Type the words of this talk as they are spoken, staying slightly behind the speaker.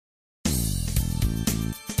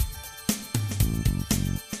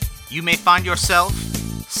You may find yourself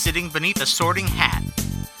sitting beneath a sorting hat.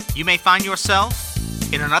 You may find yourself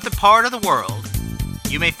in another part of the world.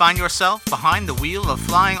 You may find yourself behind the wheel of a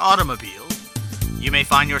flying automobile. You may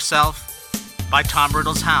find yourself by Tom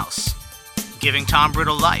Riddle's house, giving Tom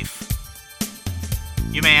Riddle life.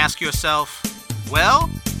 You may ask yourself, well,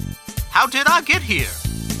 how did I get here?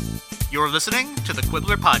 You're listening to the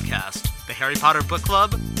Quibbler Podcast, the Harry Potter book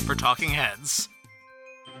club for talking heads.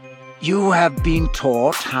 You have been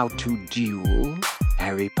taught how to duel,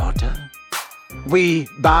 Harry Potter. We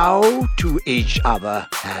bow to each other,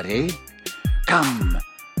 Harry. Come,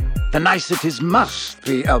 the niceties must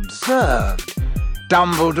be observed.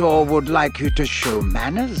 Dumbledore would like you to show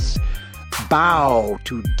manners. Bow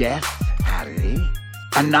to death, Harry.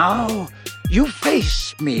 And now, you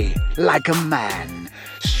face me like a man,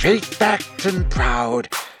 straight-backed and proud,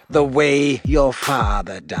 the way your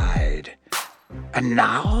father died. And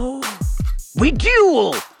now, we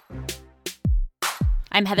duel!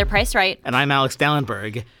 I'm Heather Price-Wright. And I'm Alex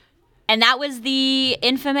Dallenberg. And that was the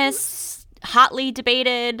infamous, hotly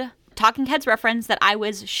debated Talking Heads reference that I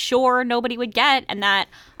was sure nobody would get, and that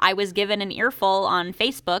I was given an earful on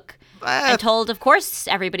Facebook and told, of course,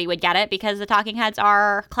 everybody would get it because the Talking Heads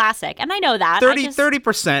are classic. And I know that.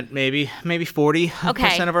 30%, maybe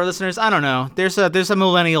 40% of our listeners. I don't know. There's a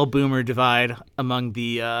millennial boomer divide among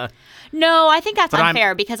the... No, I think that's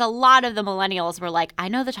unfair because a lot of the millennials were like, I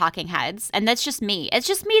know the Talking Heads, and that's just me. It's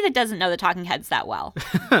just me that doesn't know the Talking Heads that well.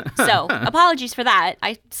 So, apologies for that.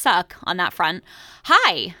 I suck on that front.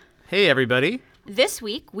 Hi. Hey, everybody. This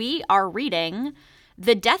week, we are reading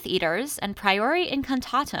The Death Eaters and Priori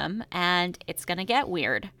Incantatem, and it's going to get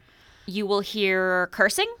weird. You will hear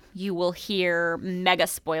cursing, you will hear mega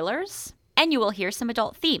spoilers, and you will hear some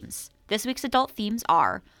adult themes. This week's adult themes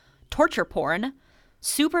are torture porn,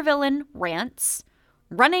 supervillain rants,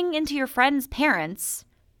 running into your friend's parents,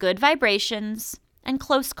 good vibrations, and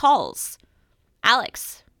close calls.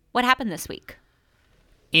 Alex, what happened this week?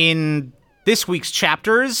 In this week's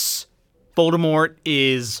chapters, Voldemort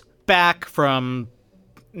is back from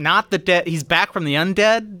not the dead. He's back from the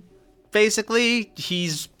undead, basically.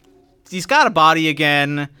 He's got a body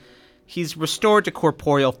again. He's restored to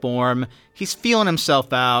corporeal form. He's feeling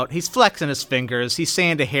himself out. He's flexing his fingers. He's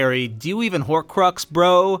saying to Harry, do you even Horcrux,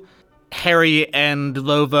 bro? Harry and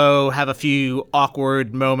Lovo have a few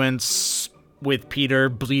awkward moments with Peter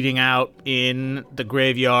bleeding out in the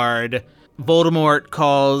graveyard. Voldemort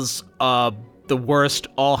calls the worst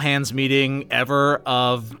all-hands meeting ever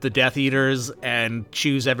of the Death Eaters and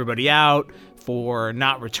chews everybody out for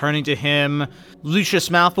not returning to him. Lucius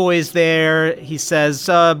Malfoy is there. He says,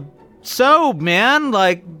 so, man,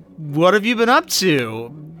 like, what have you been up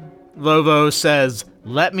to? Lovo says,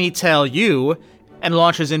 let me tell you, and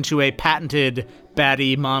launches into a patented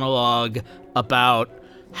baddie monologue about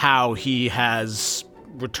how he has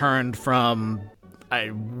returned from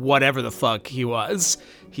whatever the fuck he was.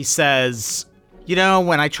 He says, you know,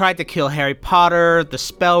 when I tried to kill Harry Potter, the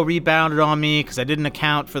spell rebounded on me because I didn't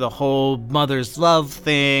account for the whole mother's love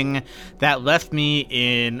thing. That left me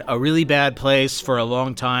in a really bad place for a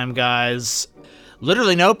long time, guys.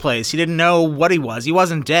 Literally no place. He didn't know what he was. He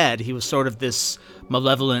wasn't dead. He was sort of this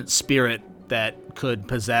malevolent spirit that could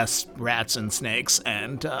possess rats and snakes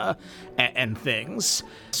and things.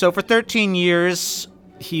 So for 13 years,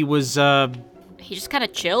 he was... He just kind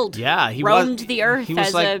of chilled. Yeah, he roamed the earth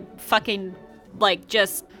as like, a fucking, like,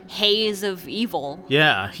 just haze of evil.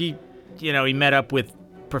 Yeah, he met up with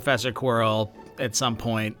Professor Quirrell at some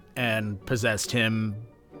point and possessed him.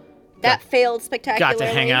 That failed spectacularly. Got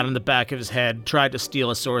to hang out in the back of his head, tried to steal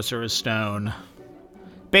a Sorcerer's Stone.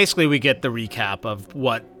 Basically, we get the recap of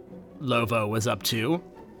what Lovo was up to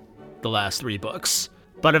the last 3 books.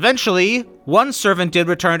 But eventually, one servant did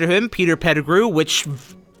return to him, Peter Pettigrew, which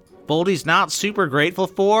Voldy's not super grateful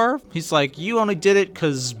for. He's like, you only did it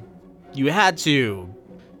because you had to,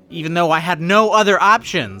 even though I had no other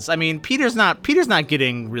options. I mean, Peter's not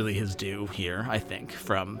getting really his due here, I think,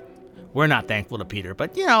 we're not thankful to Peter,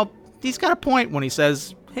 but, you know, he's got a point when he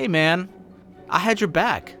says, hey, man, I had your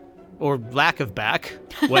back, or lack of back,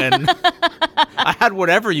 when I had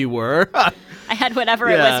whatever you were. I had whatever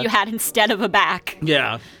it was you had instead of a back.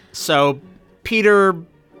 Yeah. So Peter,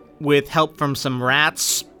 with help from some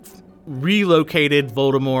rats, relocated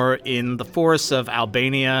Voldemort in the forests of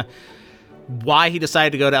Albania. Why he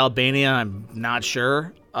decided to go to Albania, I'm not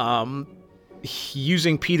sure.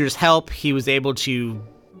 Using Peter's help, he was able to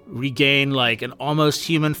regain like an almost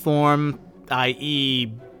human form,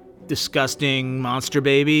 i.e. disgusting monster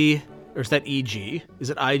baby. Or is that EG? Is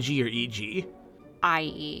it IG or EG?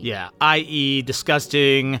 I.e. Yeah, i.e.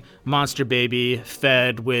 disgusting monster baby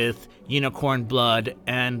fed with unicorn blood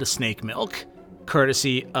and snake milk,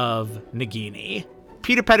 courtesy of Nagini.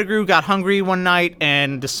 Peter Pettigrew got hungry one night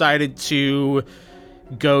and decided to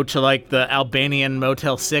go to, like, the Albanian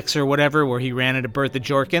Motel 6 or whatever, where he ran into Bertha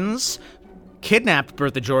Jorkins, kidnapped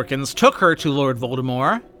Bertha Jorkins, took her to Lord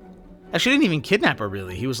Voldemort. Actually, didn't even kidnap her,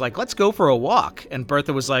 really. He was like, let's go for a walk. And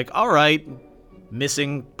Bertha was like, all right,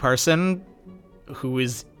 missing person who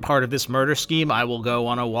is part of this murder scheme, I will go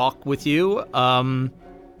on a walk with you.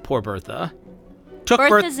 Poor Bertha.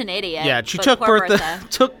 Bertha's an idiot. Yeah, she took Bertha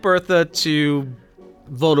took Bertha to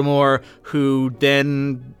Voldemort, who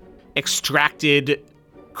then extracted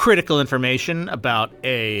critical information about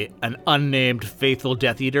an unnamed faithful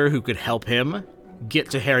Death Eater who could help him get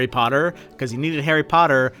to Harry Potter, because he needed Harry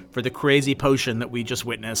Potter for the crazy potion that we just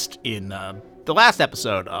witnessed in the last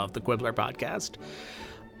episode of the Quibbler podcast.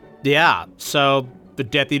 Yeah, so the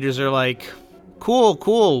Death Eaters are like,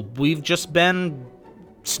 cool, we've just been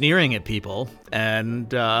sneering at people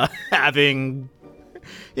and having,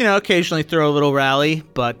 occasionally throw a little rally,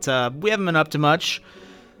 but we haven't been up to much.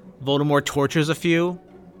 Voldemort tortures a few.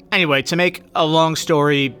 Anyway, to make a long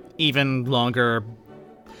story even longer,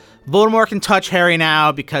 Voldemort can touch Harry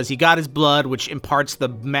now because he got his blood, which imparts the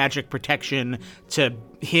magic protection to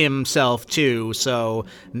himself too, so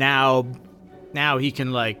now he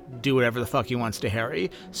can, like, do whatever the fuck he wants to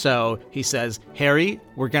Harry. So he says, Harry,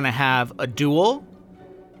 we're gonna have a duel.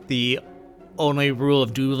 The only rule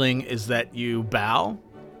of dueling is that you bow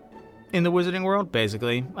in the wizarding world,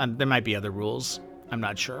 basically. There might be other rules. I'm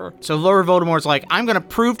not sure. So Lord Voldemort's like, I'm gonna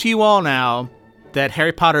prove to you all now that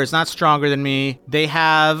Harry Potter is not stronger than me. They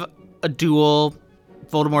have a duel.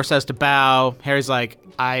 Voldemort says to bow. Harry's like,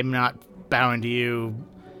 I'm not bowing to you.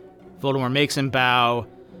 Voldemort makes him bow.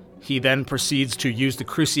 He then proceeds to use the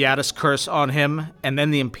Cruciatus Curse on him, and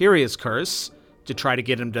then the Imperius Curse to try to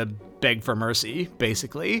get him to beg for mercy,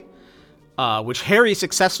 basically, which Harry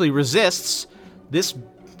successfully resists. This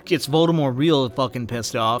gets Voldemort real fucking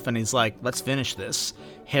pissed off, and he's like, let's finish this.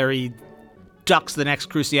 Harry ducks the next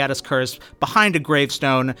Cruciatus Curse behind a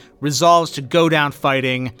gravestone, resolves to go down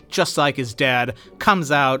fighting, just like his dad,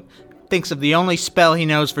 comes out, thinks of the only spell he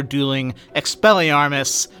knows for dueling,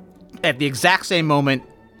 Expelliarmust've. At the exact same moment,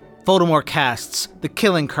 Voldemort casts the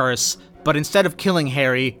Killing Curse, but instead of killing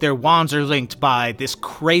Harry, their wands are linked by this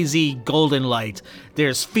crazy golden light.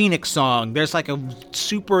 There's Phoenix Song, there's like a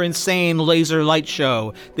super insane laser light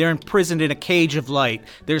show. They're imprisoned in a cage of light.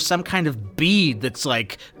 There's some kind of bead that's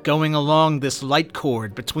like going along this light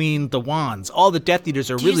cord between the wands. All the Death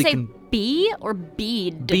Eaters are really... Did you say bee or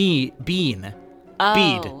bead? Bean.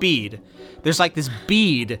 Oh. Bead. There's like this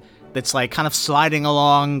bead that's like kind of sliding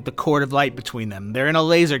along the cord of light between them. They're in a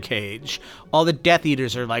laser cage. All the Death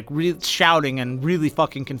Eaters are like shouting and really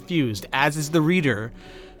fucking confused, as is the reader.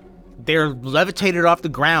 They're levitated off the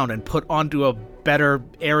ground and put onto a better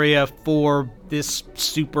area for this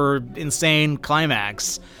super insane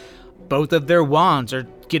climax. Both of their wands are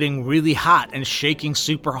getting really hot and shaking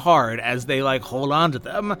super hard as they like hold on to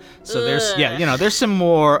them. So there's some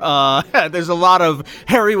more, there's a lot of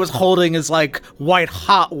Harry was holding his like white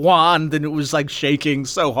hot wand and it was like shaking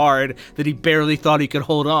so hard that he barely thought he could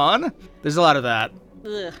hold on. There's a lot of that.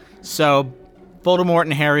 Ugh. So Voldemort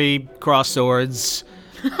and Harry cross swords.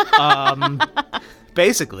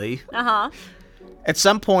 Basically. At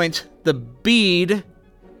some point, the bead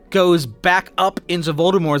goes back up into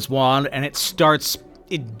Voldemort's wand and it starts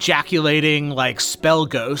ejaculating like spell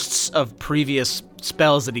ghosts of previous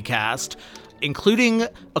spells that he cast, including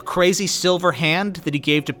a crazy silver hand that he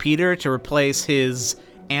gave to Peter to replace his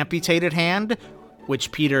amputated hand,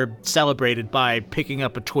 which Peter celebrated by picking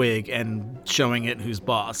up a twig and showing it who's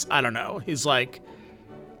boss. I don't know. He's like,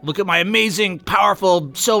 look at my amazing,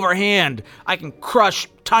 powerful silver hand. I can crush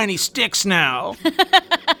tiny sticks now.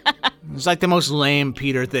 It's like the most lame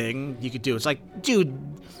Peter thing you could do. It's like, dude,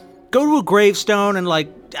 go to a gravestone and, like,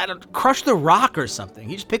 crush the rock or something.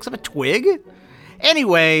 He just picks up a twig?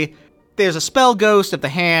 Anyway, there's a spell ghost of the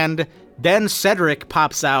hand. Then Cedric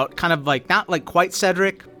pops out, kind of like, not like quite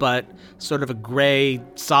Cedric, but sort of a gray,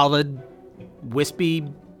 solid, wispy.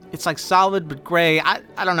 It's like solid but gray. I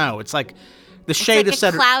don't know. It's like the shade of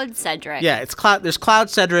Cedric. Cloud Cedric. Yeah, it's Cloud. There's Cloud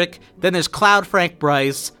Cedric. Then there's Cloud Frank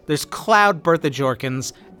Bryce. There's Cloud Bertha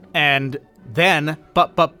Jorkins. And then,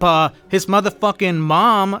 his motherfucking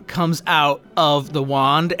mom comes out of the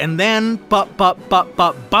wand, and then, his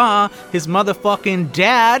motherfucking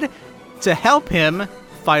dad to help him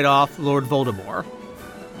fight off Lord Voldemort.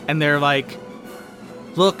 And they're like,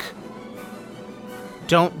 look,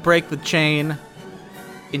 don't break the chain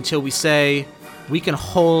until we say we can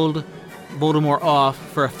hold Voldemort off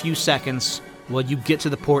for a few seconds while you get to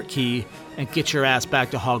the port key and get your ass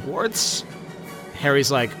back to Hogwarts.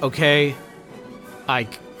 Harry's like, okay, I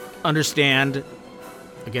understand.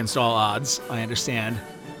 Against all odds, I understand.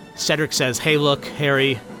 Cedric says, hey, look,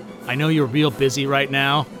 Harry, I know you're real busy right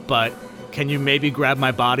now, but can you maybe grab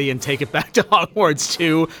my body and take it back to Hogwarts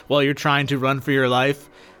too while you're trying to run for your life?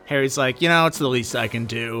 Harry's like, it's the least I can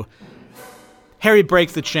do. Harry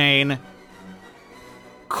breaks the chain.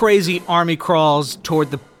 Crazy army crawls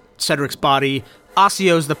toward Cedric's body,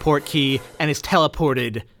 Osseo's the port key, and is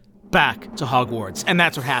teleported back to Hogwarts. And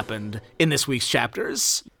that's what happened in this week's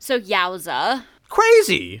chapters. So yowza.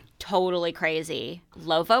 Crazy. Totally crazy.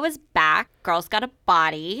 Lovo is back. Girl's got a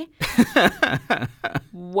body.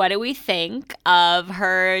 What do we think of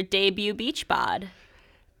her debut beach bod?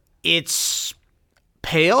 It's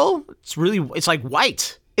pale. It's like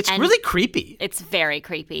white. It's really creepy. It's very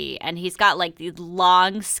creepy. And he's got like these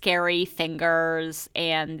long, scary fingers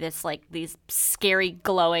and these scary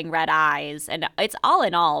glowing red eyes. And it's all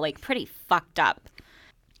in all like pretty fucked up.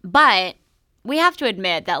 But we have to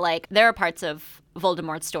admit that like there are parts of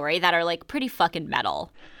Voldemort's story that are like pretty fucking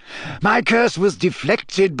metal. My curse was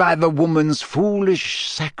deflected by the woman's foolish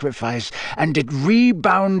sacrifice, and it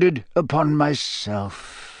rebounded upon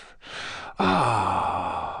myself.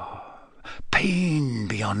 Pain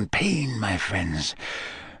beyond pain, my friends.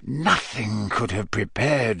 Nothing could have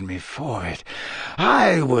prepared me for it.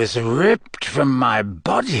 I was ripped from my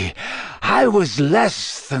body. I was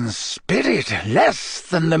less than spirit, less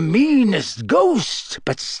than the meanest ghost,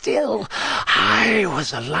 but still I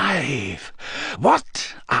was alive.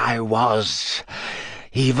 What I was,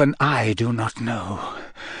 even I do not know.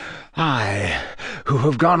 I, who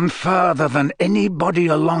have gone further than anybody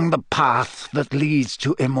along the path that leads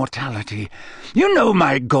to immortality. You know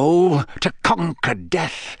my goal, to conquer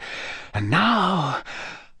death. And now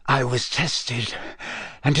I was tested,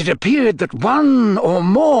 and it appeared that one or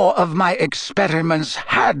more of my experiments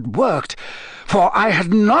had worked. For I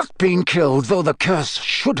had not been killed, though the curse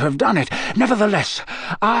should have done it. Nevertheless,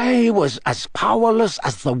 I was as powerless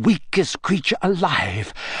as the weakest creature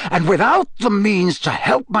alive, and without the means to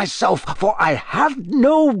help myself, for I had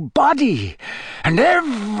no body, and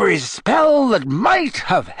every spell that might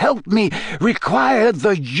have helped me required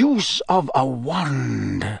the use of a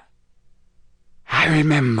wand. I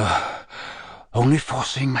remember only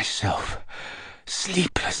forcing myself,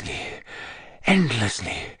 sleeplessly,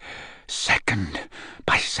 endlessly, second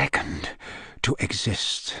by second, to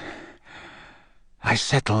exist. I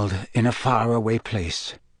settled in a faraway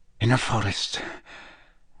place, in a forest,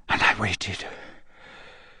 and I waited.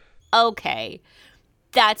 Okay,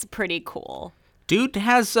 that's pretty cool. Dude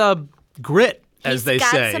has grit, as they say.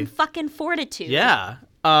 He's got some fucking fortitude. Yeah.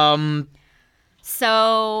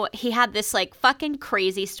 So he had this like fucking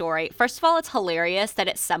crazy story. First of all, it's hilarious that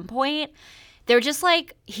at some point they're just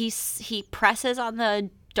like he presses on the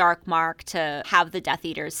dark mark to have the Death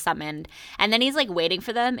Eaters summoned, and then he's like waiting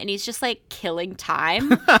for them, and he's just like killing time.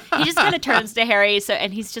 He just kind of turns to Harry,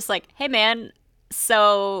 and he's just like, "Hey man,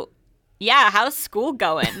 so yeah, how's school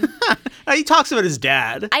going?" He talks about his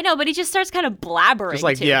dad. I know, but he just starts kind of blabbering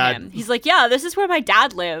like, to yeah. him. He's like, "Yeah, this is where my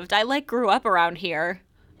dad lived. I like grew up around here."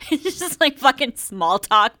 It's just like fucking small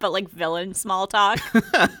talk, but like villain small talk.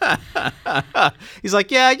 He's like,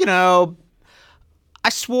 yeah, I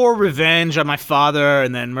swore revenge on my father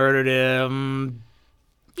and then murdered him.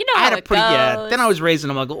 You know how it goes. Yeah, then I was raised in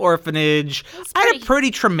a Muggle orphanage. I had a pretty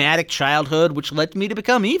traumatic childhood, which led me to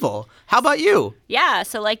become evil. How about you? Yeah,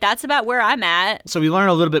 so like that's about where I'm at. So we learn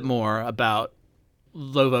a little bit more about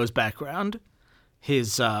Lovo's background.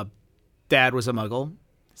 His dad was a Muggle.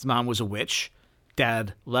 His mom was a witch.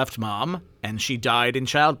 Dad left mom, and she died in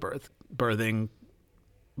childbirth, birthing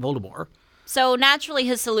Voldemort. So naturally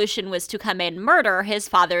his solution was to come and murder his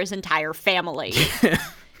father's entire family.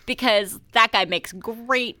 Because that guy makes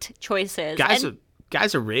great choices.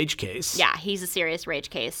 Guy's a rage case. Yeah, he's a serious rage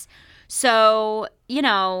case. So,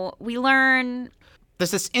 we learn...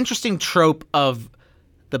 There's this interesting trope of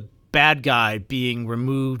the bad guy being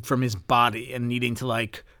removed from his body and needing to,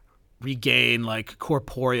 like, regain, like,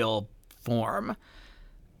 corporeal form.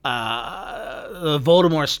 The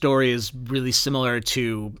Voldemort story is really similar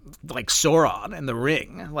to like Sauron and the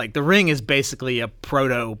Ring. Like the Ring is basically a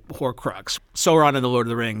proto Horcrux. Sauron in the Lord of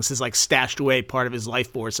the Rings is like stashed away part of his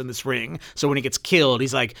life force in this ring. So when he gets killed,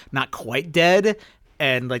 he's like not quite dead,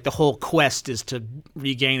 and like the whole quest is to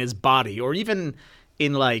regain his body. Or even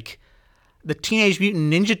in like the Teenage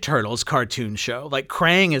Mutant Ninja Turtles cartoon show, like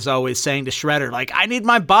Krang is always saying to Shredder, like, I need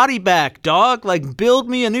my body back, dog. Like, build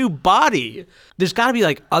me a new body. There's got to be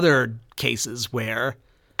like other cases where...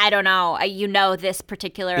 I don't know. You know this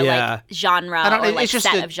particular like genre or like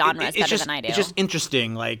set of genres better than I do. It's just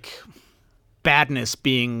interesting, like badness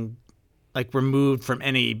being like removed from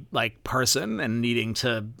any like person and needing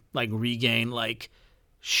to like regain like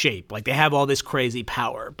shape. Like they have all this crazy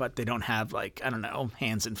power, but they don't have like, I don't know,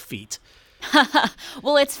 hands and feet.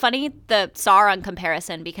 Well, it's funny, the Sauron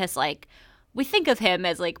comparison, because like we think of him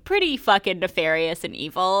as like pretty fucking nefarious and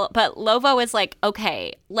evil, but Lovo is like,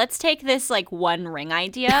 okay, let's take this like one ring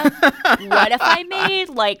idea. What if I made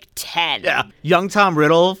like 10? Yeah. Young Tom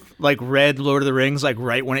Riddle like read Lord of the Rings like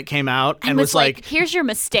right when it came out and was like, here's your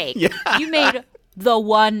mistake. You made the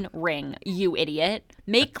one ring, you idiot.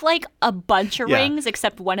 Make like a bunch of rings,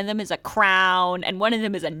 except one of them is a crown and one of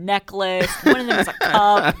them is a necklace. One of them is a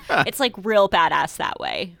cup. It's like real badass that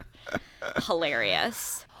way.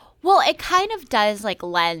 Hilarious. Well, it kind of does like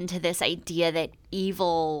lend to this idea that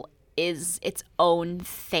evil is its own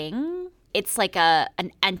thing. It's like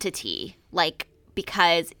an entity, like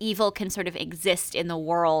because evil can sort of exist in the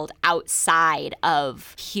world outside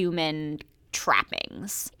of human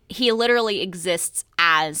trappings. He literally exists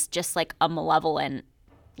as just like a malevolent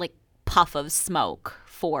like puff of smoke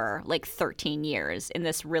for like 13 years in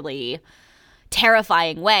this really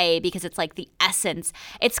terrifying way, because it's like the essence.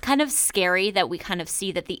 It's kind of scary that we kind of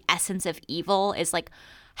see that the essence of evil is like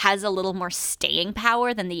has a little more staying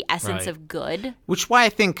power than the essence of good. Which is why I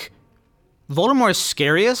think Voldemort is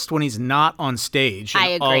scariest when he's not on stage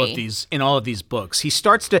in all of these books. He's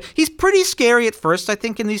pretty scary at first, I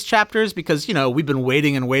think, in these chapters because, you know, we've been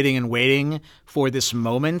waiting and waiting and waiting for this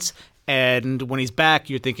moment. And when he's back,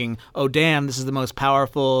 you're thinking, oh, damn, this is the most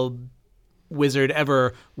powerful wizard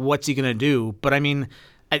ever. What's he gonna do? But I mean,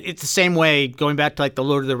 it's the same way, going back to like the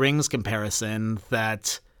Lord of the Rings comparison,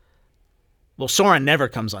 that well, Sauron never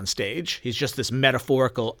comes on stage. He's just this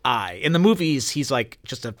metaphorical eye. In the movies, he's like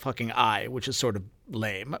just a fucking eye, which is sort of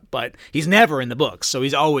lame, but he's never in the books, so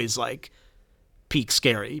he's always like peak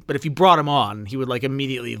scary. But if you brought him on, he would like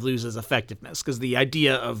immediately lose his effectiveness, because the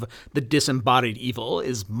idea of the disembodied evil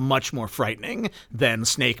is much more frightening than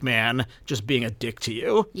Snake Man just being a dick to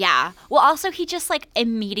you. Yeah. Well, also he just like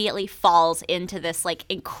immediately falls into this like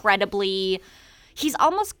incredibly, he's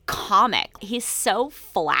almost comic. He's so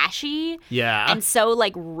flashy. Yeah. And so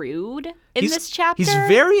like rude in this chapter. He's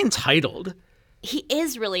very entitled. He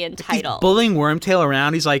is really entitled. He's bullying Wormtail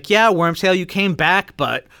around. He's like, yeah, Wormtail, you came back,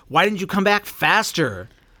 but why didn't you come back faster?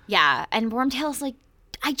 Yeah, and Wormtail's like,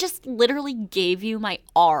 I just literally gave you my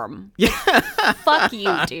arm. Yeah. Fuck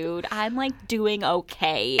you, dude. I'm like doing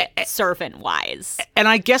okay, servant-wise. And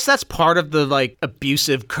I guess that's part of the like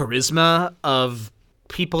abusive charisma of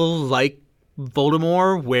people like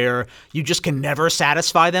Voldemort, where you just can never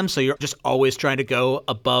satisfy them, so you're just always trying to go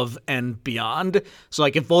above and beyond. So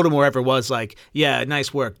like if Voldemort ever was like, yeah,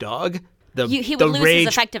 nice work, dog, he would lose his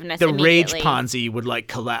effectiveness the immediately. rage Ponzi would like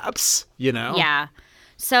collapse, you know? Yeah.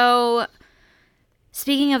 So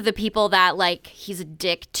speaking of the people that like he's a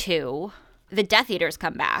dick to, the Death Eaters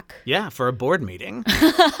come back. Yeah, for a board meeting,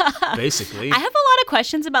 basically. I have a lot of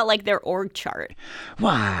questions about like their org chart.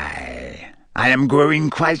 Why, I am growing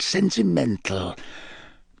quite sentimental.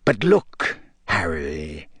 But look,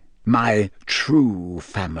 Harry, my true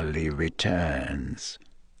family returns.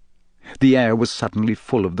 The air was suddenly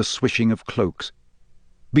full of the swishing of cloaks.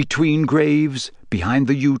 Between graves, behind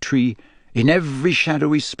the yew tree, in every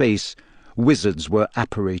shadowy space, wizards were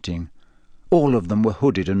apparating. All of them were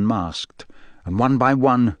hooded and masked, and one by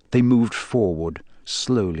one they moved forward,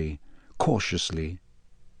 slowly, cautiously,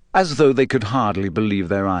 as though they could hardly believe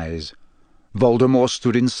their eyes. Voldemort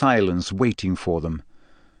stood in silence, waiting for them.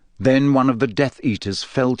 Then one of the Death Eaters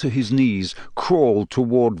fell to his knees, crawled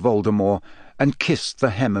toward Voldemort, and kissed the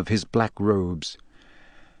hem of his black robes.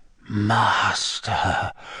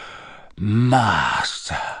 "Master,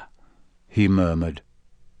 Master," he murmured.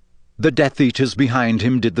 The Death Eaters behind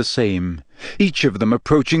him did the same, each of them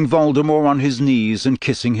approaching Voldemort on his knees and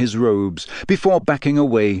kissing his robes, before backing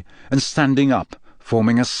away and standing up,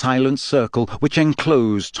 forming a silent circle which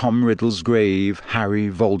enclosed Tom Riddle's grave, Harry,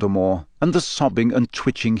 Voldemort, and the sobbing and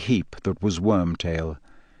twitching heap that was Wormtail.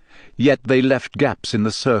 Yet they left gaps in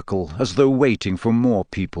the circle, as though waiting for more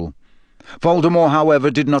people. Voldemort, however,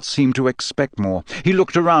 did not seem to expect more. He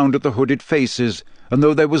looked around at the hooded faces, and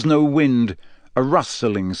though there was no wind, a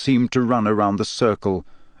rustling seemed to run around the circle,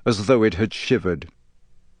 as though it had shivered.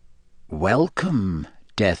 "Welcome,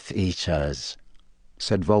 Death Eaters,"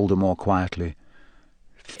 said Voldemort quietly.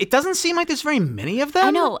 It doesn't seem like there's very many of them.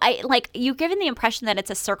 I know. You've given the impression that it's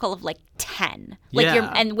a circle of 10.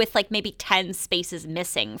 And with maybe 10 spaces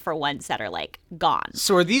missing for ones that are gone.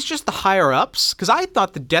 So are these just the higher ups? Because I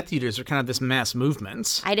thought the Death Eaters are kind of this mass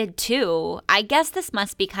movement. I did too. I guess this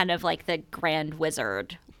must be kind of the Grand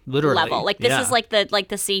Wizard Literally, level. This is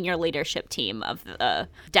the senior leadership team of the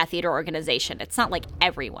Death Eater organization. It's not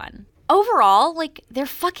everyone. Overall, they're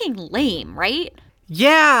fucking lame, right?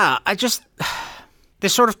 Yeah, they're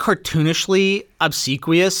sort of cartoonishly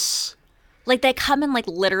obsequious. They come and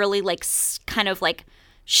literally kind of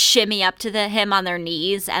shimmy up to him on their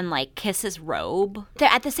knees and kiss his robe.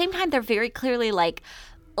 At the same time, they're very clearly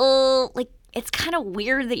it's kind of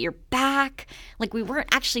weird that you're back. We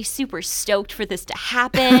weren't actually super stoked for this to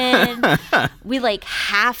happen. We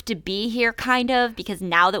have to be here kind of because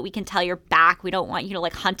now that we can tell you're back, we don't want you to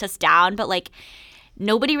hunt us down. But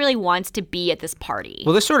nobody really wants to be at this party.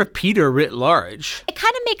 Well, they're sort of Peter writ large. It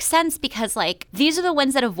kind of makes sense because these are the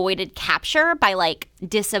ones that avoided capture by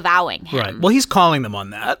disavowing him. Right. Well, he's calling them on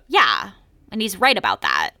that. Yeah. And he's right about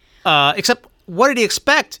that. Except, what did he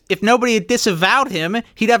expect? If nobody had disavowed him,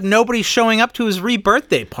 he'd have nobody showing up to his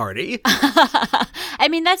re-birthday party. I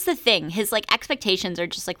mean, that's the thing. His expectations are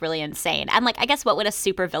just really insane. And I guess what would a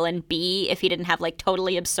supervillain be if he didn't have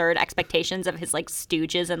totally absurd expectations of his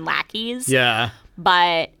stooges and lackeys? Yeah.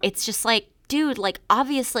 But it's just dude,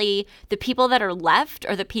 obviously the people that are left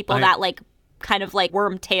are the people that kind of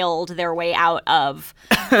worm-tailed their way out of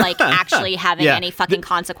actually having any fucking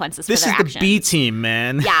consequences for their actions. This is the B team,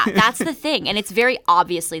 man. Yeah, that's the thing. And it's very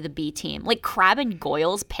obviously the B team. Crab and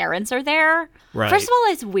Goyle's parents are there. Right. First of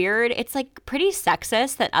all, it's weird. It's pretty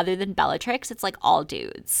sexist that other than Bellatrix, it's all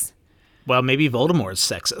dudes. Well, maybe Voldemort's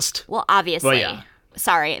sexist. Well, obviously. Well, yeah.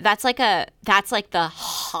 Sorry, that's the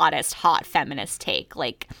hottest hot feminist take.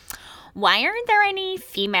 Why aren't there any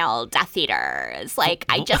female Death Eaters?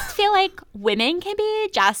 I just feel women can be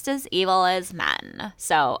just as evil as men.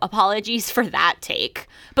 So apologies for that take.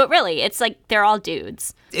 But really, it's they're all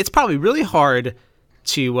dudes. It's probably really hard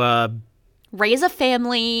to raise a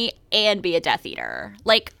family and be a Death Eater.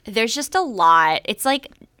 There's just a lot. It's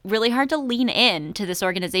really hard to lean in to this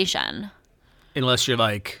organization. Unless you're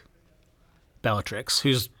Bellatrix,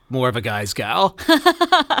 who's more of a guy's gal.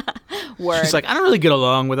 Word. She's I don't really get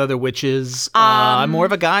along with other witches. I'm more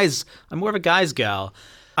of a guy's gal.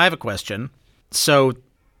 I have a question. So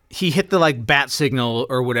he hit the bat signal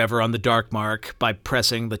or whatever on the dark mark by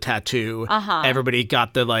pressing the tattoo. Uh-huh. Everybody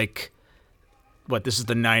got the this is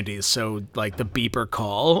the 90s, so the beeper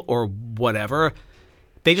call or whatever.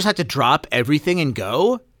 They just had to drop everything and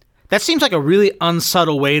go. That seems like a really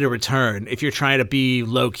unsubtle way to return if you're trying to be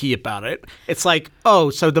low-key about it. It's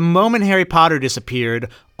so the moment Harry Potter disappeared,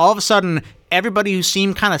 all of a sudden, everybody who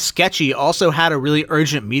seemed kind of sketchy also had a really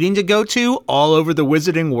urgent meeting to go to all over the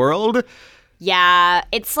wizarding world. Yeah,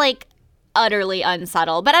 it's utterly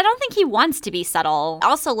unsubtle. But I don't think he wants to be subtle.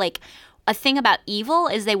 Also, a thing about evil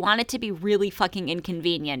is they want it to be really fucking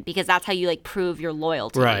inconvenient because that's how you prove your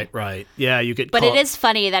loyalty. Right. Yeah, you could. But it is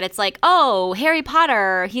funny that it's oh, Harry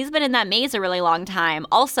Potter, he's been in that maze a really long time.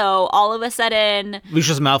 Also, all of a sudden,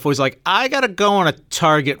 Lucius Malfoy's I gotta go on a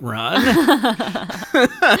Target run.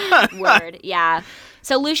 Word, yeah.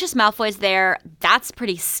 So Lucius Malfoy's there. That's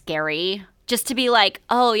pretty scary. Just to be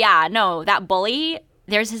oh yeah, no, that bully,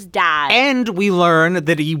 there's his dad. And we learn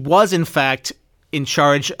that he was in fact in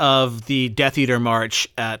charge of the Death Eater March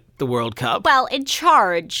at the World Cup. Well, in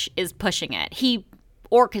charge is pushing it. He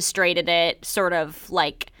orchestrated it sort of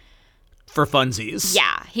for funsies.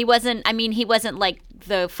 Yeah. He wasn't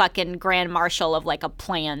the fucking Grand Marshal of a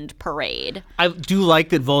planned parade. I do like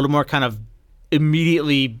that Voldemort kind of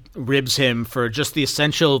immediately ribs him for just the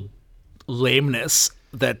essential lameness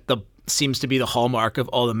that seems to be the hallmark of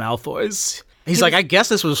all the Malfoys. He's I guess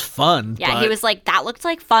this was fun. Yeah, he was that looked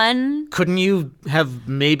like fun. Couldn't you have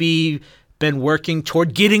maybe been working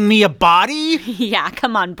toward getting me a body? Yeah,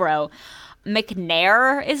 come on, bro.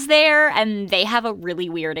 McNair is there, and they have a really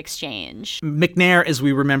weird exchange. McNair, as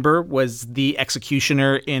we remember, was the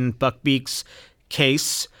executioner in Buckbeak's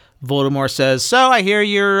case. Voldemort says, so I hear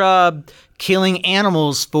you're killing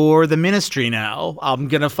animals for the ministry now. I'm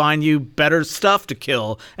going to find you better stuff to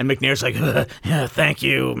kill. And McNair's yeah, thank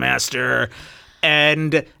you, master.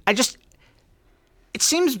 And it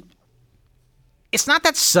seems, it's not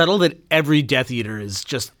that subtle that every Death Eater is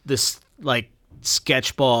just this,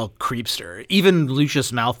 sketchball creepster. Even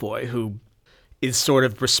Lucius Malfoy, who is sort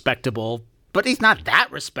of respectable, but he's not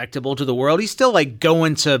that respectable to the world. He's still,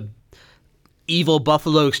 going to Evil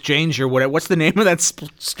Buffalo Exchange or whatever. What's the name of that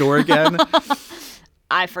store again?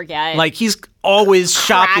 I forget. He's always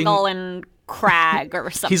shopping. Craggle and Crag or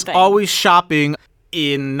something. He's always shopping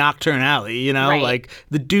in Nocturne Alley, you know? Right. Like,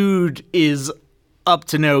 the dude is up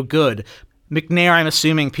to no good. McNair, I'm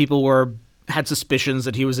assuming people had suspicions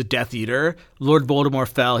that he was a Death Eater. Lord Voldemort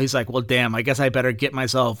fell. He's like, well, damn, I guess I better get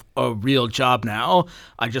myself a real job now.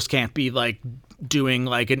 I just can't be, like, doing,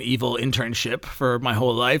 like, an evil internship for my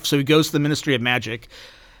whole life. So he goes to the Ministry of Magic,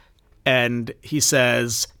 and he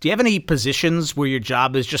says, do you have any positions where your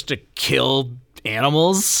job is just to kill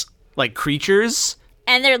animals, like creatures?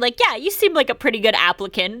 And they're like, yeah, you seem like a pretty good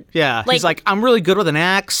applicant. Yeah. He's like, I'm really good with an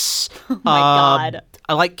axe. Oh my God.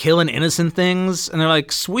 I like killing innocent things. And they're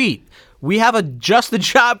like, sweet. We have just the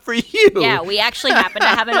job for you. Yeah, we actually happen to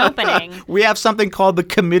have an opening. We have something called the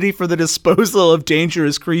Committee for the Disposal of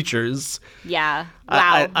Dangerous Creatures. Yeah.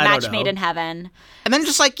 Wow. I Match don't know. made in heaven. And then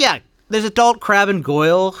just like, yeah, there's adult Crabbe and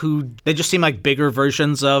Goyle who, they just seem like bigger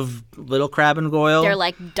versions of little Crabbe and Goyle. They're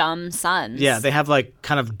like dumb sons. Yeah, they have like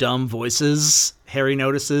kind of dumb voices. Harry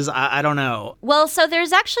notices. I don't know. Well, so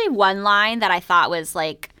there's actually one line that I thought was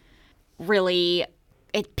like really,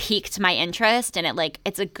 it piqued my interest, and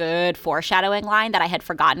it's a good foreshadowing line that I had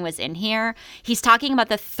forgotten was in here. He's talking about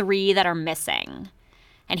the 3 that are missing.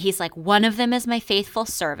 And he's like, one of them is my faithful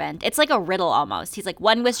servant. It's like a riddle almost. He's like,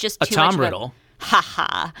 one was just too much Tom Riddle.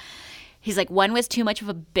 Ha. He's like, one was too much of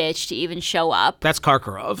a bitch to even show up. That's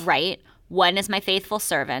Karkaroff. Right. One is my faithful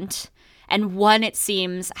servant. And one, it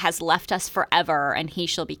seems, has left us forever, and he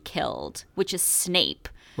shall be killed, which is Snape.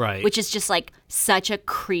 Right. Which is just like such a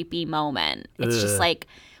creepy moment. It's just like,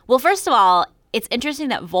 well, first of all, it's interesting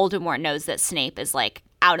that Voldemort knows that Snape is like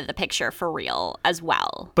out of the picture for real as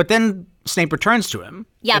well. But then Snape returns to him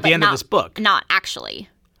at but the end of this book. Not actually.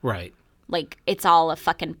 Right. Like, it's all a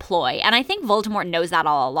fucking ploy. And I think Voldemort knows that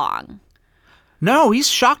all along. No, he's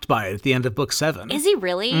shocked by it at the end of book 7. Is he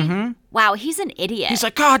really? Mm-hmm. Wow, he's an idiot. He's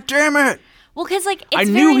like, God damn it. Well, because, like, it's I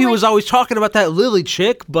knew very, he like, was always talking about that Lily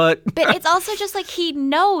chick, but... But it's also just, like, he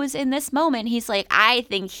knows in this moment, he's like, I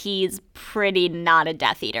think he's pretty not a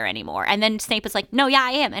Death Eater anymore. And then Snape is like, no, yeah, I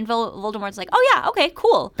am. And Voldemort's like, oh, yeah, okay,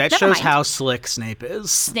 cool. That Never shows mind. how slick Snape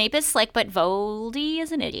is. Snape is slick, but Voldy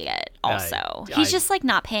is an idiot also. He's just, like,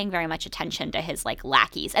 not paying very much attention to his, like,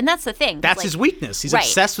 lackeys. And that's the thing. That's like, his weakness. He's right.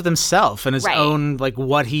 obsessed with himself and his Right. own, like,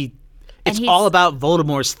 what he... It's he's- all about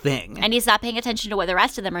Voldemort's thing. And he's not paying attention to what the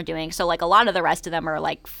rest of them are doing. So, like, a lot of the rest of them are,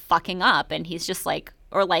 like, fucking up. And he's just, like,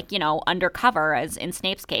 or, like, you know, undercover, as in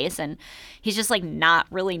Snape's case. And he's just, like, not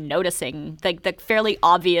really noticing, like, the fairly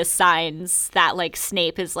obvious signs that, like,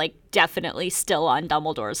 Snape is, like, definitely still on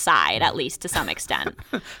Dumbledore's side, at least to some extent.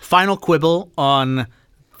 Final quibble on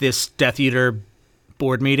this Death Eater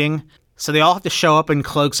board meeting. So they all have to show up in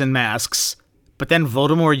cloaks and masks. But then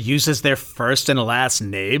Voldemort uses their first and last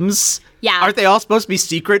names? Yeah. Aren't they all supposed to be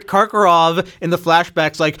secret? Karkaroff in the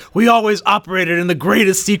flashbacks like, we always operated in the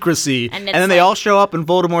greatest secrecy. And then they all show up and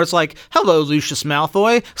Voldemort's like, hello, Lucius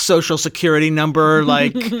Malfoy. Social security number,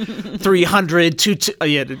 like, 300.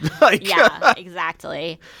 Yeah,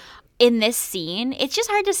 exactly. In this scene, it's just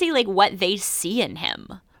hard to see, like, what they see in him.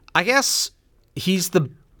 I guess he's the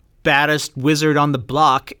baddest wizard on the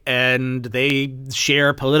block, and they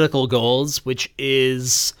share political goals, which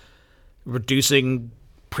is reducing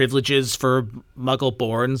privileges for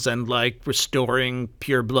Muggle-borns and, like, restoring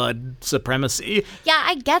pure-blood supremacy. Yeah,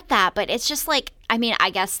 I get that, but it's just like, I mean,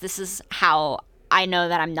 I guess this is how I know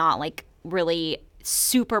that I'm not, like, really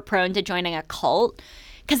super prone to joining a cult,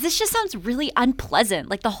 because this just sounds really unpleasant.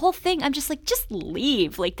 Like, the whole thing, I'm just like, just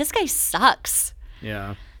leave. Like, this guy sucks.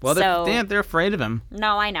 Yeah. Well, So- they're afraid of him.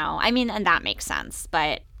 No, I know. I mean, and that makes sense,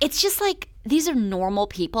 but it's just like, these are normal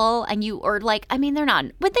people, and you are like, I mean, they're not,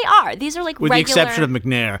 but they are. These are like With regular. the exception of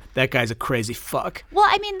McNair. That guy's a crazy fuck. Well,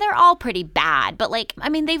 I mean, they're all pretty bad, but like, I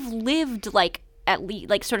mean, they've lived like at least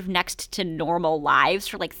like sort of next to normal lives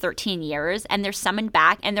for like 13 years, and they're summoned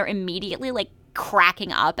back, and they're immediately like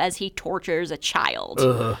cracking up as he tortures a child.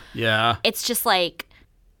 Yeah. It's just like,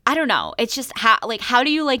 I don't know. It's just how do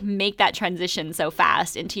you like make that transition so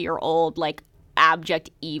fast into your old like abject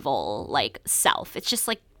evil like self? It's just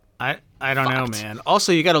like, I don't know, fucked. man.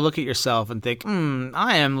 Also, you got to look at yourself and think,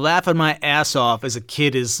 I am laughing my ass off as a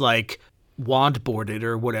kid is like wand boarded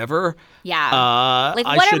or whatever. yeah. Like,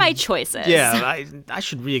 what are my choices? Yeah, I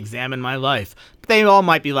should re-examine my life. But they all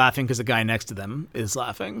might be laughing because the guy next to them is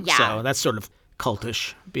laughing. Yeah. So that's sort of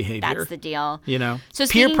cultish behavior. That's the deal. You know? So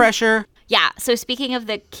peer speaking- pressure. Yeah, so speaking of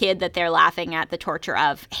the kid that they're laughing at the torture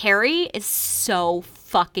of, Harry is so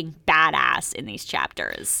fucking badass in these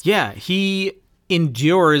chapters. Yeah, he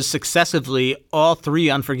endures successively all 3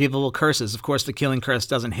 unforgivable curses. Of course, the killing curse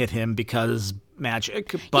doesn't hit him because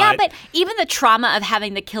magic. Yeah, but even the trauma of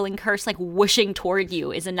having the killing curse like whooshing toward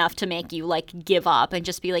you is enough to make you like give up and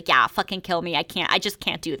just be like, yeah, fucking kill me. I just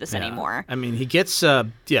can't do this anymore. I mean, he gets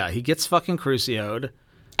fucking crucioed.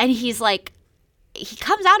 And he's like, he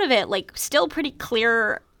comes out of it like still pretty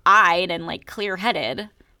clear-eyed and like clear-headed.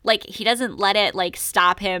 Like, he doesn't let it, like,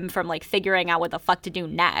 stop him from, like, figuring out what the fuck to do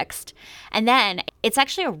next. And then it's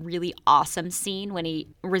actually a really awesome scene when he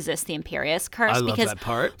resists the Imperious Curse. I love that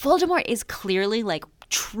part. Voldemort is clearly, like,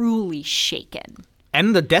 truly shaken.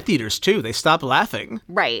 And the Death Eaters, too. They stop laughing.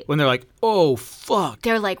 Right. When they're like, oh, fuck.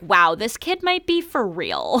 They're like, wow, this kid might be for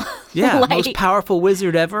real. Yeah, like, most powerful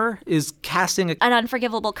wizard ever is casting an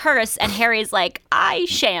unforgivable curse. And Harry's like, I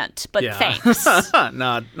shan't, but thanks.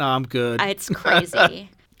 No, I'm good. It's crazy.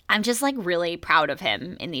 I'm just, like, really proud of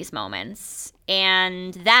him in these moments.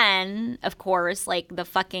 And then, of course, like, the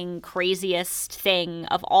fucking craziest thing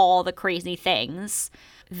of all the crazy things,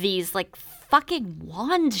 these, like, fucking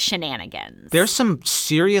wand shenanigans. There's some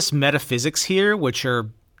serious metaphysics here, which are,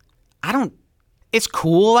 it's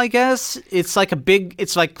cool, I guess. It's like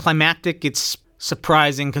it's like climactic. It's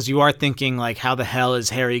surprising because you are thinking, like, how the hell is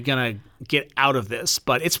Harry gonna get out of this?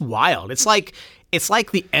 But it's wild. It's like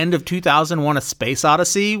the end of 2001: A Space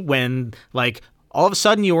Odyssey when, like, all of a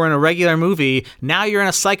sudden you were in a regular movie, now you're in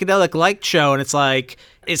a psychedelic light show, and it's like,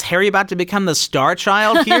 is Harry about to become the star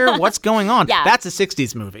child here? What's going on? Yeah. That's a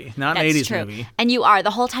 60s movie, not an 80s true. movie. And you are.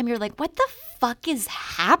 The whole time you're like, what the fuck is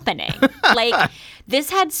happening? Like,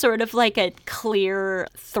 this had sort of like a clear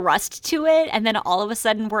thrust to it, and then all of a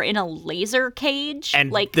sudden we're in a laser cage.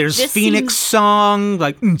 And like, there's Phoenix song,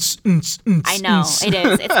 like, I know, it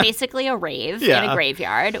is. It's basically a rave in a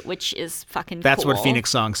graveyard, which is fucking That's cool. what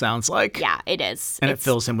Phoenix song sounds like. Yeah, it is. And it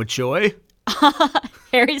fills him with joy.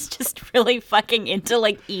 Harry's just really fucking into,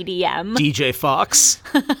 like, EDM. DJ Fox.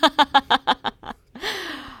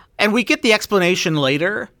 And we get the explanation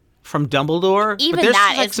later from Dumbledore. Even but there's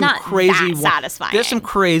that, like it's some not crazy that satisfying. There's some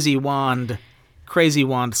crazy wand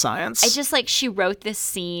science. I just, like, she wrote this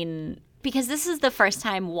scene because this is the first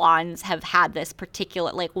time wands have had this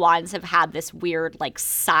weird, like,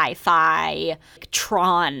 sci-fi, like,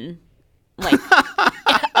 Tron, like,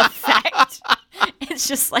 effect. It's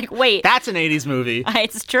just like, wait. That's an 80s movie.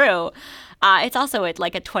 It's true. It's also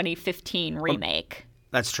like a 2015 remake.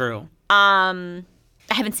 That's true. I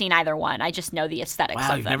haven't seen either one. I just know the aesthetics of them.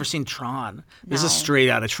 Wow, you've never seen Tron. This is straight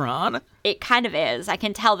out of Tron. It kind of is. I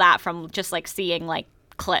can tell that from just, like, seeing, like,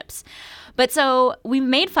 clips. But so we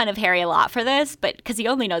made fun of Harry a lot for this, but because he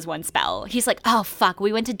only knows one spell. He's like, oh, fuck,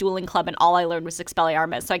 we went to dueling club and all I learned was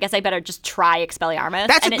Expelliarmust've, so I guess I better just try Expelliarmust've.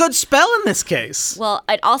 That's a good spell in this case. Well,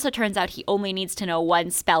 it also turns out he only needs to know one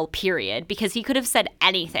spell, period, because he could have said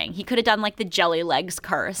anything. He could have done, like, the Jelly Legs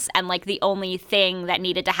curse, and, like, the only thing that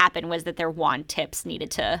needed to happen was that their wand tips needed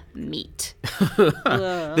to meet.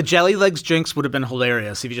 The Jelly Legs jinx would have been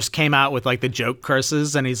hilarious if he just came out with, like, the joke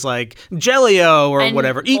curses, and he's like, Jellio, or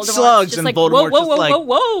whatever, eat slugs, and like, Voldemort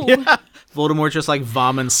whoa. Yeah, Voldemort just, like,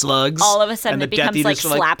 vomiting slugs. All of a sudden and it becomes, like,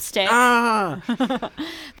 slapstick. Ah!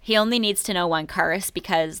 He only needs to know one curse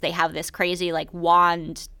because they have this crazy, like,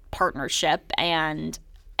 wand partnership, and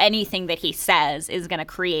anything that he says is going to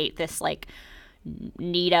create this, like,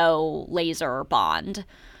 neato laser bond.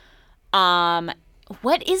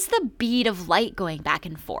 What is the bead of light going back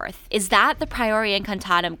and forth? Is that the Priori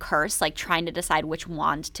Incantatem curse, like, trying to decide which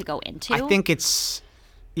wand to go into? I think it's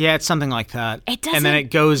something like that. It doesn't and then it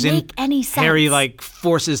goes make any sense. Harry, like,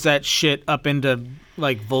 forces that shit up into,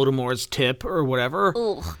 like, Voldemort's tip or whatever.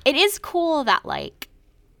 Ugh. It is cool that, like,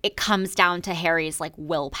 it comes down to Harry's, like,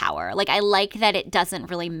 willpower. Like, I like that it doesn't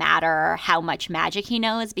really matter how much magic he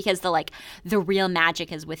knows because the real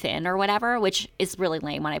magic is within or whatever, which is really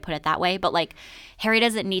lame when I put it that way. But, like, Harry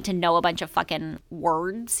doesn't need to know a bunch of fucking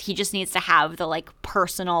words. He just needs to have the, like,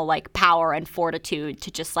 personal, like, power and fortitude to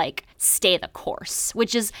just, like, stay the course,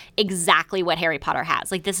 which is exactly what Harry Potter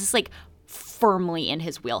has. Like, this is, like, firmly in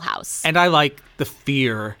his wheelhouse. And I like the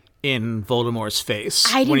fear in Voldemort's face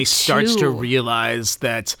when he starts to realize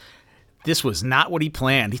that this was not what he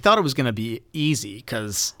planned. He thought it was going to be easy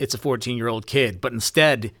because it's a 14-year-old kid, but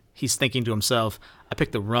instead he's thinking to himself, I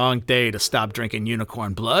picked the wrong day to stop drinking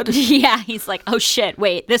unicorn blood. Yeah, he's like, oh shit,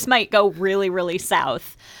 wait, this might go really, really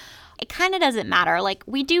south. It kind of doesn't matter. Like,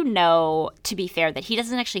 we do know, to be fair, that he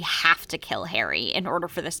doesn't actually have to kill Harry in order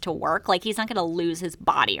for this to work. Like, he's not going to lose his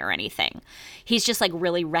body or anything. He's just, like,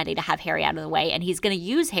 really ready to have Harry out of the way. And he's going to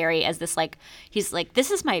use Harry as this, like, he's like, this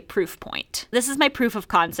is my proof point. This is my proof of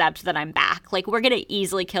concept that I'm back. Like, we're going to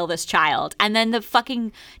easily kill this child. And then the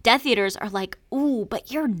fucking Death Eaters are like, ooh,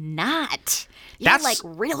 but you're not. You're, like,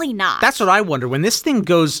 really not. That's what I wonder. When this thing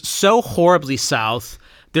goes so horribly south,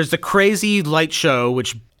 There's the crazy light show,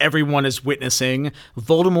 which everyone is witnessing.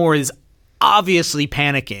 Voldemort is obviously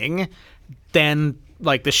panicking. Then,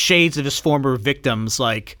 like, the shades of his former victims,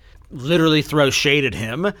 like, literally throw shade at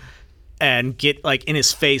him and get, like, in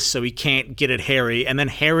his face so he can't get at Harry. And then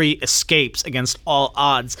Harry escapes against all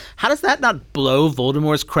odds. How does that not blow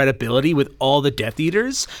Voldemort's credibility with all the Death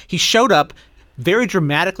Eaters? He showed up, very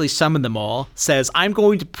dramatically summoned them all, says, I'm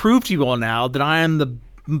going to prove to you all now that I am the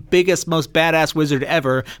biggest, most badass wizard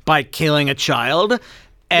ever by killing a child.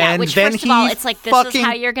 And which, then first of all, it's like, this is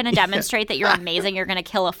how you're going to demonstrate that you're amazing. You're going to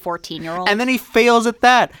kill a 14-year-old. And then he fails at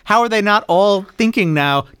that. How are they not all thinking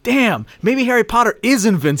now, damn, maybe Harry Potter is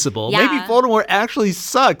invincible. Yeah. Maybe Voldemort actually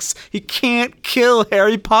sucks. He can't kill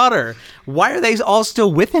Harry Potter. Why are they all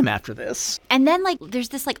still with him after this? And then, like, there's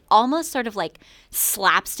this, like, almost sort of, like,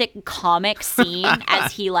 slapstick comic scene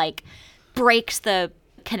as he, like, breaks the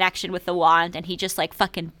connection with the wand, and he just, like,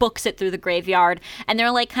 fucking books it through the graveyard, and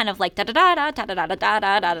they're, like, kind of like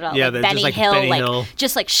da-da-da-da-da-da-da-da-da-da-da, Yeah, like they're Benny just like Hill, Benny like, Hill.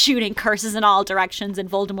 just, like, shooting curses in all directions, and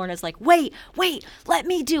Voldemort is like, wait, let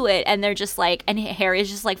me do it, and they're just, like, and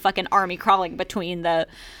Harry's just, like, fucking army crawling between the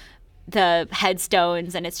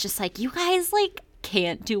headstones, and it's just like, you guys, like,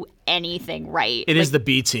 can't do anything right. It is the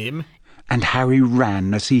B team. And Harry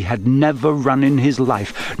ran as he had never run in his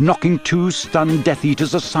life, knocking 2 stunned Death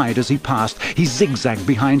Eaters aside as he passed. He zigzagged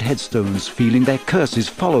behind headstones, feeling their curses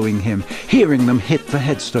following him, hearing them hit the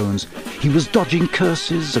headstones. He was dodging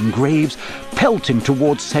curses and graves, pelting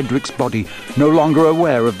towards Cedric's body, no longer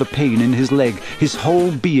aware of the pain in his leg, his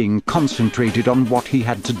whole being concentrated on what he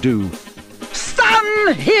had to do.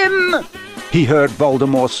 "Stun him!" he heard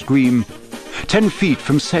Voldemort scream. 10 feet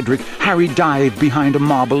from Cedric, Harry dived behind a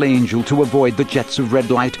marble angel to avoid the jets of red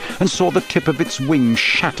light and saw the tip of its wing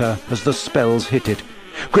shatter as the spells hit it.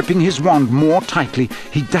 Gripping his wand more tightly,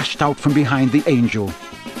 he dashed out from behind the angel.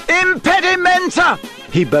 "Impedimenta!"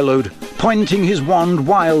 he bellowed, pointing his wand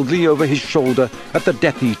wildly over his shoulder at the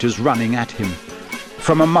Death Eaters running at him.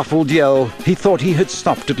 From a muffled yell, he thought he had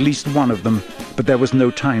stopped at least one of them, but there was no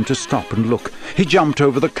time to stop and look. He jumped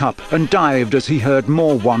over the cup and dived as he heard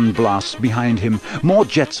more wand blasts behind him. More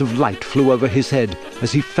jets of light flew over his head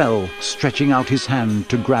as he fell, stretching out his hand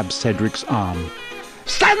to grab Cedric's arm.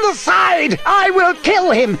 "Stand aside! I will kill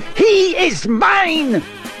him! He is mine!"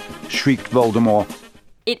 shrieked Voldemort.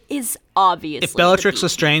 It is obviously If Bellatrix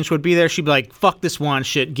Lestrange would be there, she'd be like, fuck this wand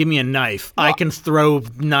shit, give me a knife. I can throw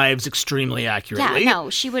knives extremely accurately. Yeah, no,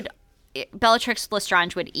 she would. Bellatrix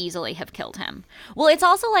Lestrange would easily have killed him. Well, it's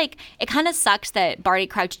also like, it kind of sucks that Barty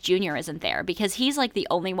Crouch Jr. isn't there, because he's like the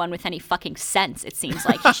only one with any fucking sense, it seems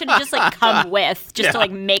like. He should have just like come with, just to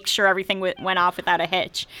like make sure everything went off without a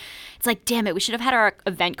hitch. It's like, damn it, we should have had our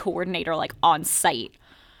event coordinator like on site.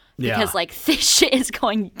 Because like this shit is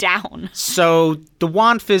going down. So the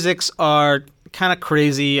wand physics are kind of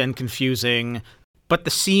crazy and confusing, but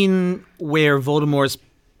the scene where Voldemort's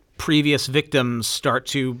previous victims start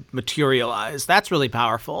to materialize, that's really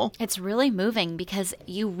powerful. It's really moving because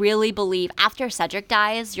you really believe after Cedric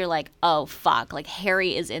dies, you're like, oh fuck, like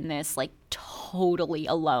Harry is in this like totally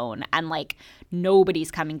alone, and like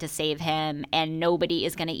nobody's coming to save him, and nobody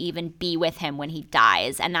is going to even be with him when he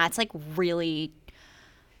dies. And that's like really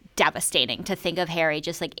devastating to think of Harry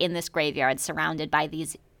just like in this graveyard surrounded by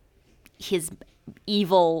his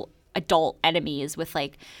evil adult enemies with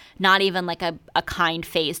like not even like a kind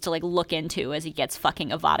face to like look into as he gets fucking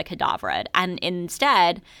Avada Kedavra. And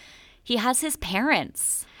instead he has his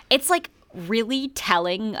parents. It's like really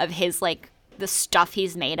telling of his like the stuff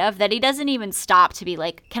he's made of that he doesn't even stop to be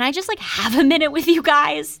like, can I just like have a minute with you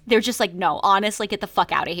guys? They're just like, no, honestly, get the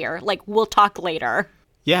fuck out of here. Like, we'll talk later.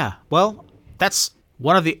 Yeah, well, that's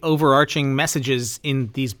one of the overarching messages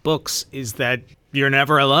in these books, is that you're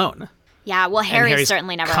never alone. Yeah, well, Harry's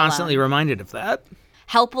certainly never constantly alone. reminded of that.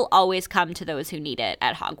 Help will always come to those who need it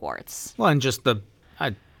at Hogwarts. Well, and just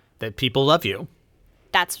that people love you.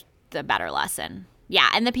 That's the better lesson. Yeah,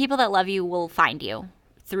 and the people that love you will find you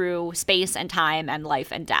through space and time and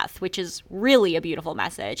life and death, which is really a beautiful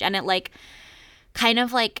message. And it like kind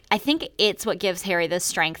of like, I think it's what gives Harry the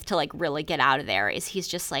strength to like really get out of there, is he's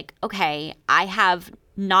just like, okay, I have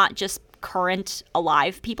not just current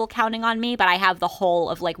alive people counting on me, but I have the whole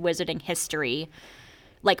of like wizarding history,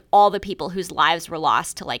 like all the people whose lives were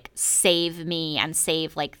lost to like save me and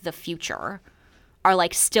save like the future are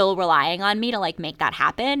like still relying on me to like make that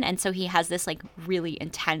happen. And so he has this like really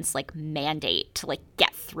intense like mandate to like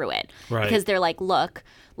get through it. Right. Because they're like, look,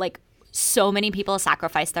 like so many people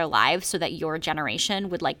sacrificed their lives so that your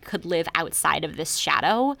generation could live outside of this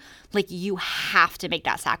shadow. Like, you have to make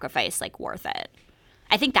that sacrifice like worth it.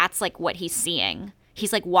 I think that's like what he's seeing.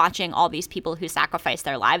 He's like watching all these people who sacrificed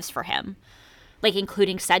their lives for him. like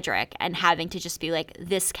including Cedric, and having to just be like,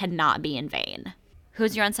 this cannot be in vain.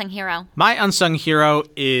 Who's your unsung hero? My unsung hero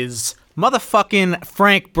is motherfucking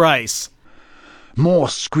Frank Bryce. More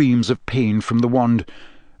screams of pain from the wand,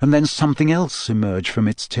 and then something else emerged from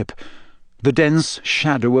its tip. The dense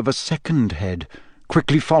shadow of a second head,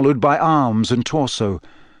 quickly followed by arms and torso.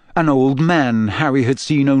 An old man Harry had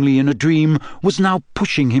seen only in a dream was now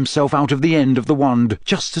pushing himself out of the end of the wand,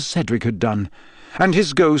 just as Cedric had done. And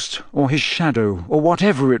his ghost, or his shadow, or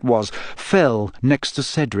whatever it was, fell next to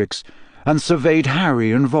Cedric's, and surveyed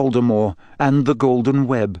Harry and Voldemort, and the golden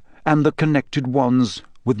web, and the connected wands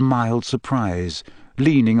with mild surprise,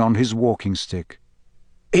 leaning on his walking stick.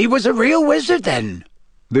 "He was a real wizard, then,"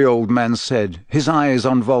 the old man said, his eyes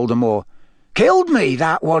on Voldemort. "Killed me,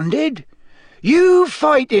 that one did. You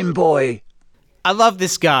fight him, boy." I love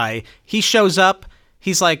this guy. He shows up.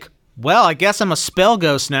 He's like, well, I guess I'm a spell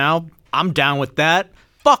ghost now. I'm down with that.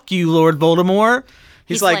 Fuck you, Lord Voldemort.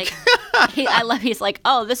 He's like he's like,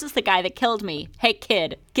 oh, this is the guy that killed me. Hey,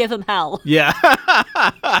 kid, give him hell. Yeah.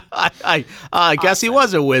 I guess he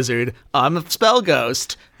was a wizard. I'm a spell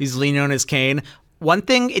ghost. He's leaning on his cane. One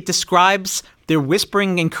thing, it describes they're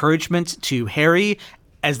whispering encouragement to Harry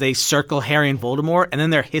as they circle Harry and Voldemort, and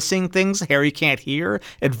then they're hissing things Harry can't hear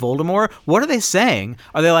at Voldemort. What are they saying?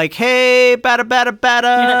 Are they like, hey, bada, bada,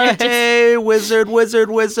 bada, hey, wizard,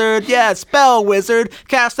 wizard, wizard, yeah, spell wizard,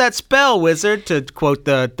 cast that spell wizard, to quote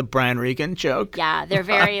the Brian Regan joke? Yeah, they're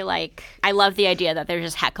very like, I love the idea that they're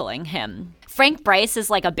just heckling him. Frank Bryce is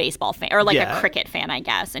like a baseball fan, or like a cricket fan, I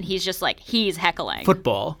guess, and he's just like, he's heckling.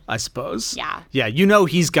 Football, I suppose. Yeah. Yeah, you know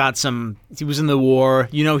he was in the war,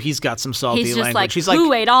 you know he's got some salty he's just language. Like, he's who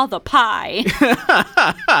like, ate all the pie?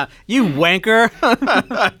 you wanker.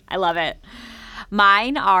 I love it.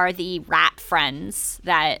 Mine are the rat friends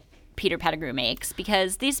that Peter Pettigrew makes,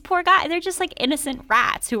 because these poor guys, they're just like innocent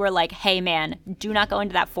rats who are like, hey man, do not go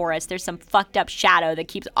into that forest. There's some fucked up shadow that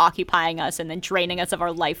keeps occupying us and then draining us of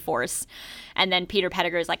our life force. And then Peter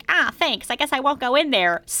Pettigrew is like, thanks, I guess I won't go in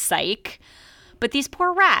there, psych. But these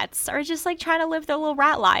poor rats are just like trying to live their little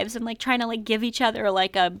rat lives and like trying to like give each other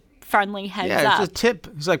like a friendly heads up. Yeah, it's a tip.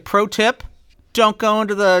 It's like, pro tip, don't go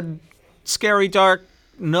into the scary dark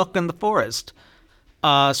nook in the forest.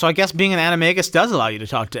 So I guess being an animagus does allow you to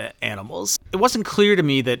talk to animals. It wasn't clear to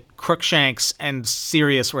me that Crookshanks and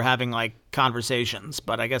Sirius were having, like, conversations,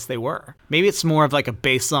 but I guess they were. Maybe it's more of, like, a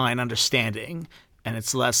baseline understanding, and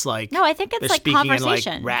it's less, like... No, I think it's, they're like, speaking in,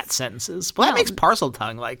 conversations. like, rat sentences. Well, that makes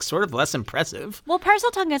Parseltongue, like, sort of less impressive. Well,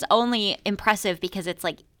 Parseltongue is only impressive because it's,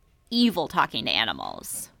 like, evil talking to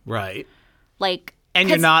animals. Right. Like... And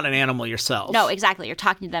you're not an animal yourself. No, exactly. You're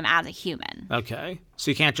talking to them as a human. Okay. So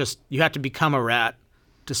you can't just... You have to become a rat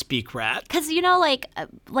to speak rat. Because, you know, like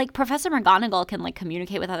Professor McGonagall can, like,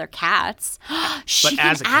 communicate with other cats. She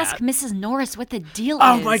can ask Mrs. Norris what the deal is.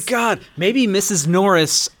 Oh, my God. Maybe Mrs.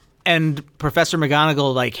 Norris and Professor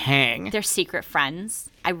McGonagall, like, hang. They're secret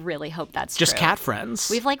friends. I really hope that's just true. Cat friends.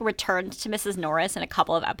 We've, like, returned to Mrs. Norris in a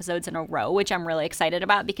couple of episodes in a row, which I'm really excited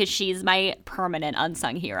about because she's my permanent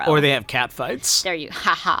unsung hero. Or they have cat fights. There you...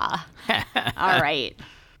 Ha-ha. All right.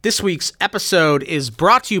 This week's episode is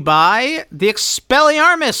brought to you by the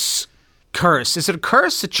Expelliarmust've curse. Is it a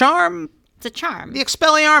curse? A charm? It's a charm. The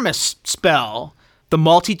Expelliarmust've spell. The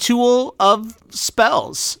multi-tool of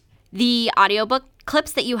spells. The audiobook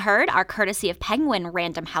clips that you heard are courtesy of Penguin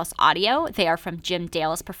Random House Audio. They are from Jim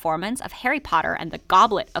Dale's performance of Harry Potter and the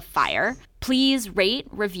Goblet of Fire. Please rate,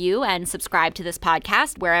 review, and subscribe to this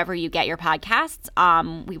podcast wherever you get your podcasts.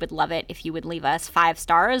 We would love it if you would leave us 5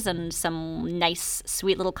 stars and some nice,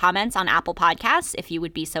 sweet little comments on Apple Podcasts, if you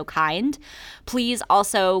would be so kind. Please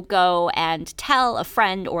also go and tell a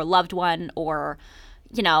friend or loved one or,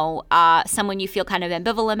 you know, someone you feel kind of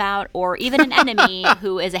ambivalent about, or even an enemy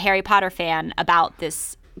who is a Harry Potter fan about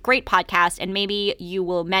this great podcast, and maybe you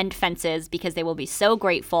will mend fences because they will be so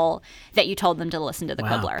grateful that you told them to listen to the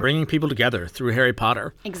Quibbler. Bringing people together through Harry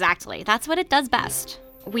Potter. Exactly. That's what it does best.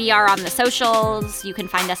 We are on the socials. You can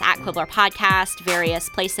find us at Quibbler Podcast, various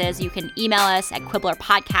places. You can email us at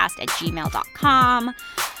quibblerpodcast@gmail.com.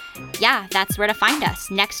 Yeah, that's where to find us.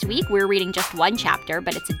 Next week, we're reading just one chapter,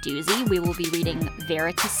 but it's a doozy. We will be reading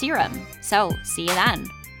Veritaserum. So, see you then.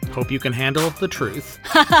 Hope you can handle the truth.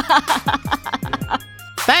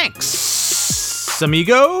 Thanks,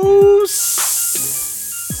 amigos.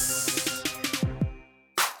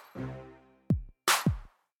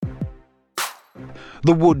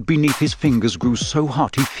 The wood beneath his fingers grew so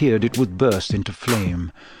hot he feared it would burst into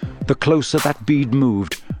flame. The closer that bead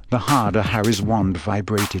moved, the harder Harry's wand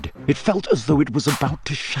vibrated. It felt as though it was about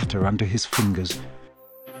to shatter under his fingers.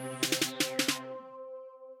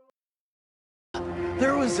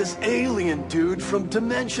 There was was this alien dude from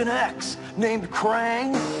Dimension X named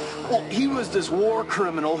Krang. Well, he was this war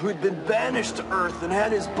criminal who'd been banished to Earth and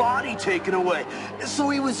had his body taken away. So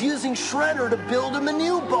he was using Shredder to build him a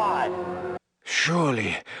new bot.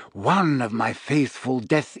 Surely one of my faithful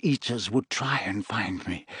Death Eaters would try and find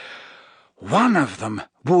me. One of them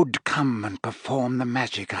would come and perform the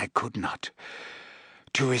magic I could not,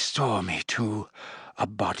 to restore me to a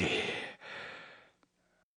body.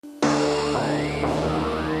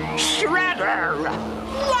 Shredder!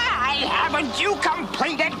 Why haven't you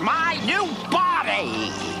completed my new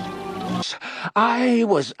body? I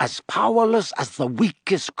was as powerless as the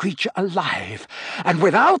weakest creature alive, and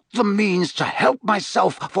without the means to help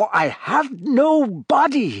myself, for I have no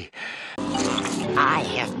body. I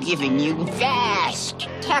have given you vast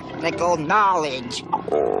technical knowledge,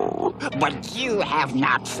 but you have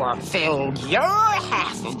not fulfilled your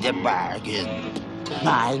half of the bargain.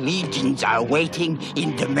 My legions are waiting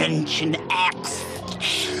in Dimension X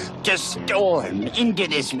to storm into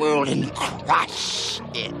this world and crush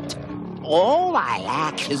it. All I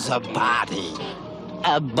lack is a body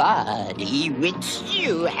which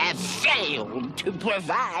you have failed to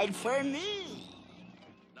provide for me.